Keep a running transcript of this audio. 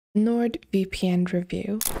NordVPN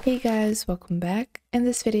review. Hey guys, welcome back. In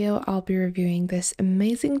this video, I'll be reviewing this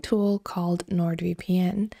amazing tool called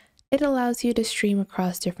NordVPN. It allows you to stream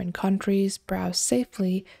across different countries, browse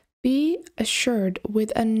safely, be assured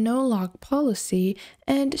with a no-log policy,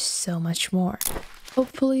 and so much more.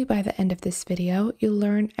 Hopefully by the end of this video, you'll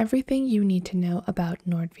learn everything you need to know about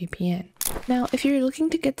NordVPN. Now, if you're looking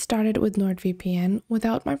to get started with NordVPN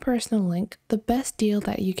without my personal link, the best deal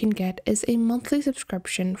that you can get is a monthly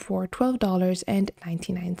subscription for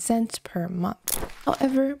 $12.99 per month.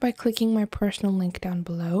 However, by clicking my personal link down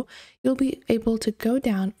below, you'll be able to go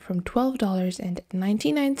down from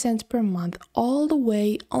 $12.99 per month all the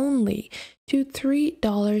way only to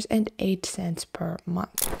 $3.08 per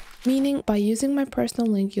month. Meaning by using my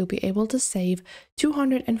personal link, you'll be able to save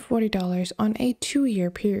 $240 on a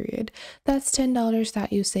 2-year period. That's $10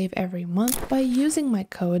 that you save every month by using my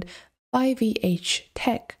code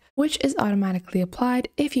 5VHTech, which is automatically applied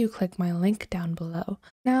if you click my link down below.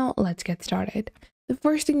 Now let's get started. The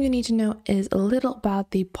first thing you need to know is a little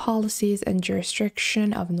about the policies and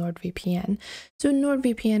jurisdiction of NordVPN. So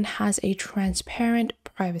NordVPN has a transparent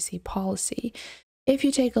privacy policy. If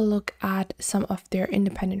you take a look at some of their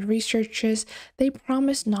independent researches, they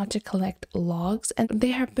promise not to collect logs, and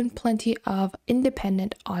there have been plenty of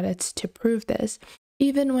independent audits to prove this.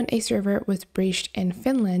 Even when a server was breached in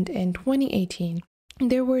Finland in 2018,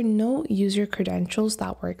 there were no user credentials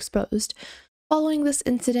that were exposed. Following this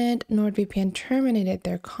incident, NordVPN terminated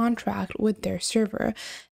their contract with their server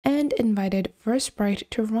and invited First Bright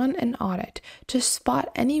to run an audit to spot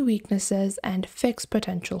any weaknesses and fix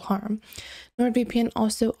potential harm. NordVPN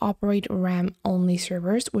also operate RAM-only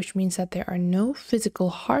servers, which means that there are no physical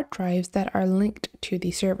hard drives that are linked to the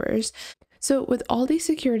servers. So with all these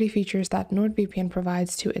security features that NordVPN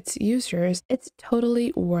provides to its users, it's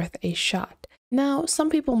totally worth a shot. Now, some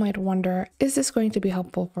people might wonder, is this going to be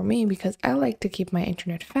helpful for me because I like to keep my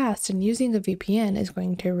internet fast and using a VPN is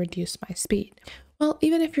going to reduce my speed? Well,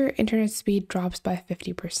 even if your internet speed drops by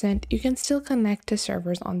 50%, you can still connect to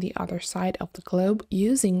servers on the other side of the globe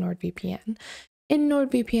using NordVPN. In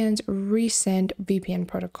NordVPN's recent VPN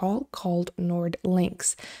protocol called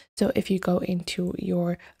NordLynx. So if you go into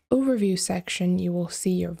your overview section, you will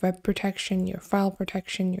see your web protection, your file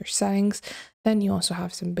protection, your settings. Then you also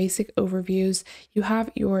have some basic overviews. You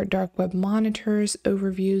have your dark web monitors,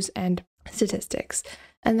 overviews, and statistics.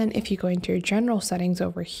 And then if you go into your general settings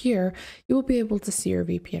over here, you will be able to see your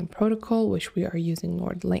VPN protocol, which we are using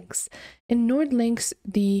NordLynx. In NordLynx,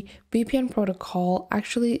 the VPN protocol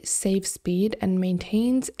actually saves speed and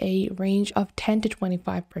maintains a range of 10 to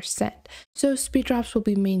 25%. So speed drops will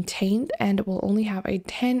be maintained and will only have a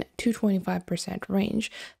 10 to 25%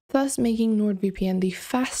 range, thus making NordVPN the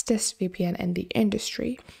fastest VPN in the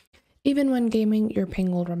industry. Even when gaming, your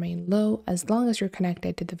ping will remain low as long as you're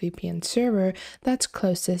connected to the VPN server that's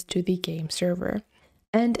closest to the game server.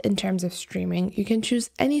 And in terms of streaming, you can choose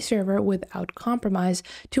any server without compromise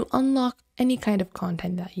to unlock any kind of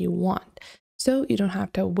content that you want. So you don't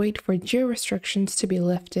have to wait for geo restrictions to be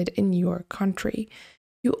lifted in your country.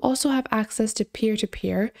 You also have access to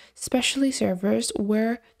peer-to-peer, especially servers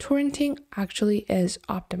where torrenting actually is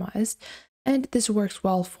optimized. And this works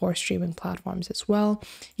well for streaming platforms as well.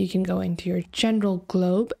 You can go into your general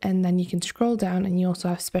globe and then you can scroll down and you also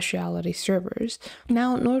have specialty servers.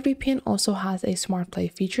 Now, NordVPN also has a smart play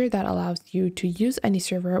feature that allows you to use any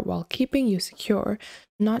server while keeping you secure,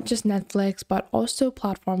 not just Netflix, but also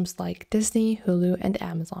platforms like Disney, Hulu, and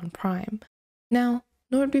Amazon Prime. Now,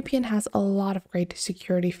 NordVPN has a lot of great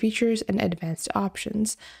security features and advanced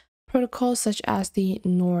options. Protocols such as the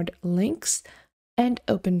NordLynx and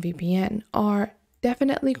OpenVPN are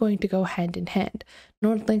definitely going to go hand in hand.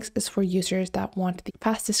 NordLynx is for users that want the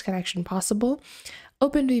fastest connection possible.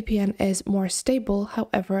 OpenVPN is more stable,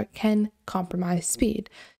 however, can compromise speed.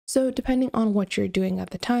 So depending on what you're doing at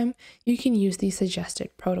the time, you can use the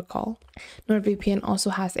suggested protocol. NordVPN also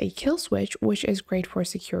has a kill switch, which is great for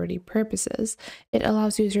security purposes. It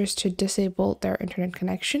allows users to disable their internet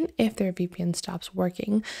connection if their VPN stops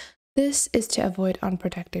working. This is to avoid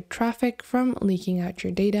unprotected traffic from leaking out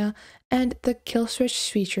your data, and the kill switch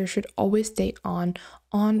feature should always stay on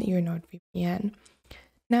your NordVPN.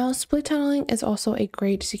 Now, split tunneling is also a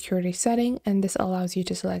great security setting, and this allows you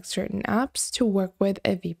to select certain apps to work with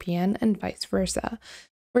a VPN and vice versa.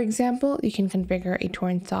 For example, you can configure a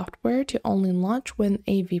torrent software to only launch when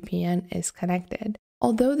a VPN is connected.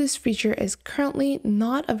 although this feature is currently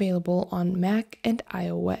not available on Mac and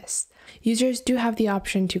iOS. Users do have the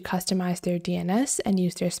option to customize their DNS and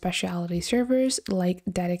use their specialty servers like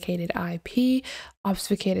dedicated IP,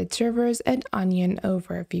 obfuscated servers, and Onion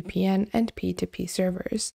over VPN and P2P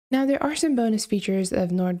servers. Now, there are some bonus features of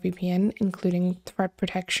NordVPN, including threat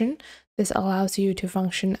protection. This allows you to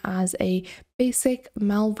function as a basic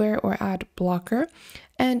malware or ad blocker,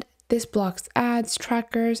 and this blocks ads,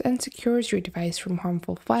 trackers, and secures your device from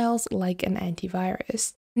harmful files like an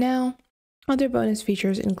antivirus. Now, other bonus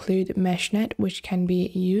features include MeshNet, which can be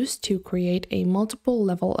used to create a multiple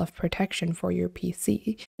level of protection for your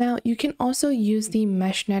PC. Now, you can also use the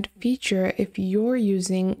MeshNet feature if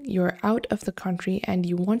you're out of the country and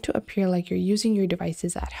you want to appear like you're using your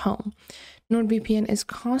devices at home. NordVPN is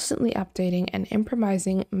constantly updating and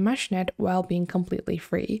improvising MeshNet while being completely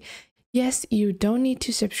free. Yes, you don't need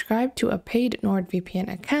to subscribe to a paid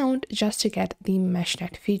NordVPN account just to get the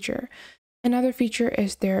MeshNet feature. Another feature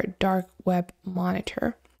is their dark web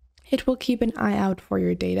monitor. It will keep an eye out for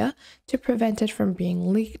your data to prevent it from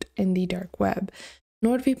being leaked in the dark web.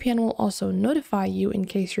 NordVPN will also notify you in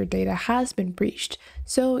case your data has been breached,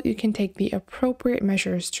 so you can take the appropriate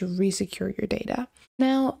measures to resecure your data.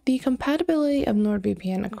 Now, the compatibility of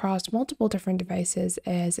NordVPN across multiple different devices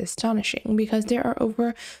is astonishing because there are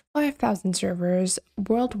over 5,000 servers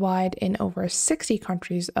worldwide in over 60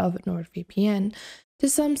 countries of NordVPN. To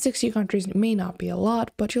some, 60 countries may not be a lot,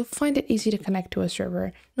 but you'll find it easy to connect to a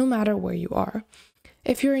server no matter where you are.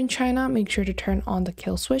 If you're in China, make sure to turn on the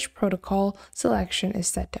kill switch protocol selection is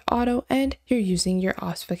set to auto and you're using your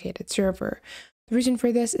obfuscated server. The reason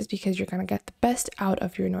for this is because you're going to get the best out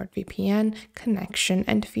of your NordVPN connection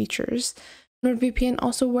and features. NordVPN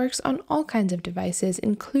also works on all kinds of devices,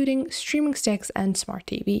 including streaming sticks and smart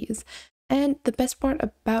TVs. And the best part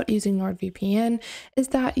about using NordVPN is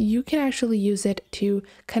that you can actually use it to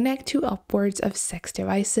connect to upwards of 6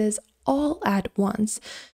 devices all at once.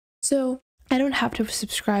 So I don't have to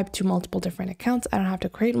subscribe to multiple different accounts. I don't have to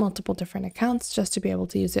create multiple different accounts just to be able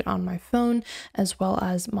to use it on my phone, as well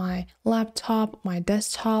as my laptop, my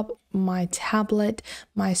desktop, my tablet,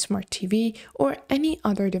 my smart TV, or any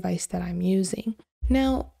other device that I'm using.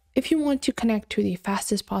 Now, if you want to connect to the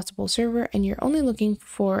fastest possible server and you're only looking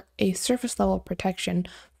for a surface level protection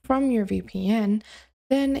from your VPN,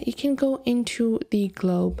 then you can go into the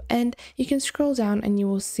globe and you can scroll down and you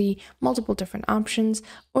will see multiple different options,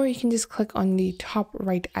 or you can just click on the top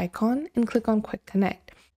right icon and click on Quick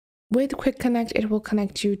Connect. With Quick Connect, it will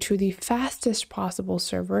connect you to the fastest possible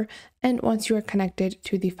server, and once you are connected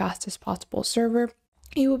to the fastest possible server,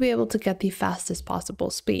 you will be able to get the fastest possible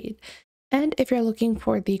speed. And if you're looking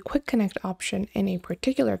for the Quick Connect option in a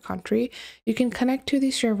particular country, you can connect to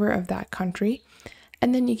the server of that country,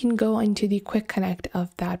 and then you can go into the Quick Connect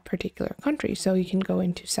of that particular country. So you can go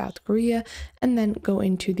into South Korea and then go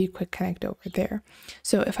into the Quick Connect over there.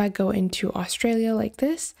 So if I go into Australia like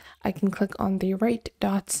this, I can click on the right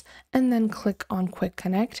dots and then click on Quick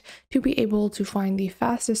Connect to be able to find the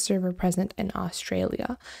fastest server present in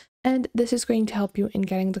Australia. And this is going to help you in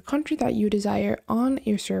getting the country that you desire on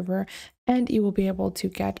your server, and you will be able to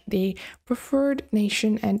get the preferred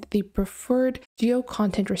nation and the preferred geo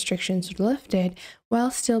content restrictions lifted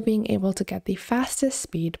while still being able to get the fastest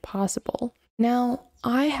speed possible. Now,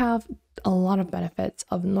 I have a lot of benefits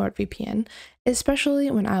of NordVPN,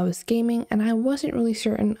 especially when I was gaming and I wasn't really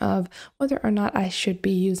certain of whether or not I should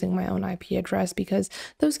be using my own IP address because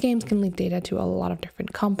those games can leak data to a lot of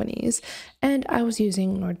different companies. And I was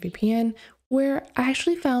using NordVPN, where I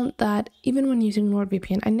actually found that even when using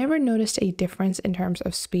NordVPN, I never noticed a difference in terms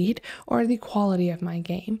of speed or the quality of my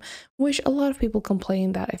game, which a lot of people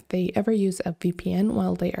complain that if they ever use a VPN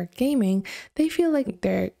while they are gaming, they feel like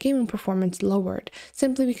their gaming performance lowered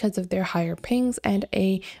simply because of their higher pings and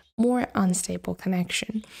a more unstable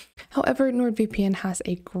connection. However, NordVPN has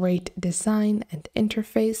a great design and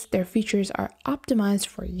interface. Their features are optimized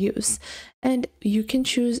for use, and you can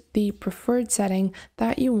choose the preferred setting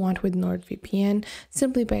that you want with NordVPN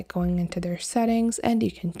simply by going into their settings, and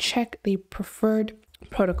you can check the preferred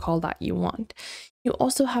protocol that you want. You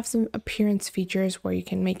also have some appearance features where you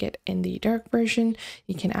can make it in the dark version,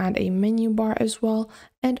 you can add a menu bar as well,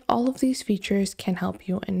 and all of these features can help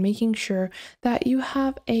you in making sure that you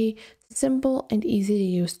have a simple and easy to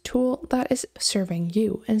use tool that is serving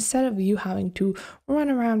you instead of you having to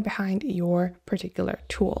run around behind your particular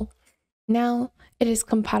tool. Now, it is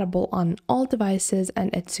compatible on all devices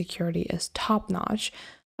and its security is top-notch.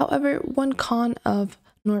 However, one con of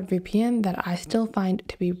NordVPN that I still find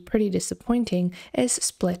to be pretty disappointing is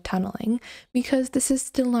split tunneling, because this is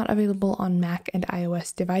still not available on Mac and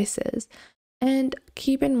iOS devices. And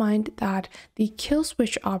keep in mind that the kill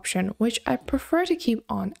switch option, which I prefer to keep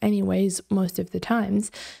on anyways most of the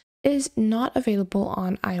times, is not available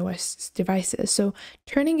on iOS devices. So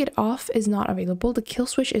turning it off is not available. The kill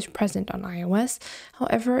switch is present on iOS.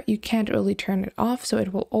 However, you can't really turn it off, so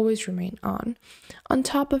it will always remain on. On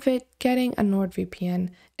top of it, getting a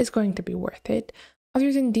NordVPN is going to be worth it.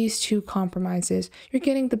 Other than these two compromises, you're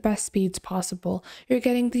getting the best speeds possible, you're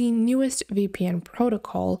getting the newest VPN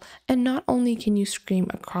protocol, and not only can you stream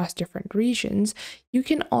across different regions, you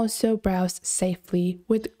can also browse safely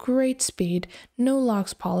with great speed, no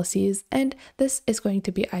logs policies, and this is going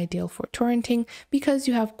to be ideal for torrenting because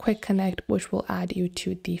you have Quick Connect, which will add you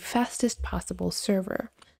to the fastest possible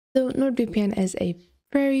server. So NordVPN is a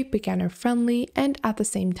very beginner friendly and at the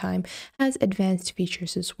same time has advanced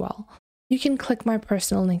features as well. You can click my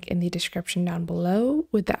personal link in the description down below.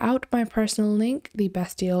 Without my personal link, the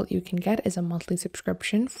best deal you can get is a monthly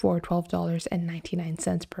subscription for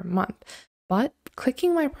 $12.99 per month. But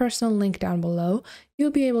clicking my personal link down below,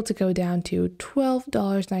 you'll be able to go down to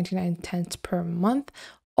 $12.99 per month,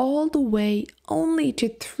 all the way only to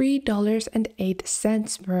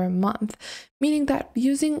 $3.08 per month, meaning that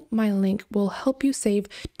using my link will help you save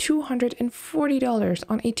 $240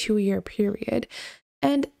 on a 2-year period.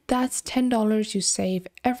 And that's $10 you save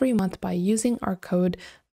every month by using our code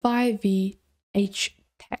 5VHTech,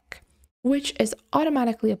 which is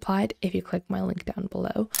automatically applied if you click my link down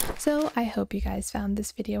below. So I hope you guys found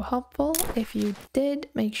this video helpful. If you did,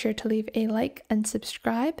 make sure to leave a like and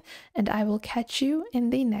subscribe, and I will catch you in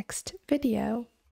the next video.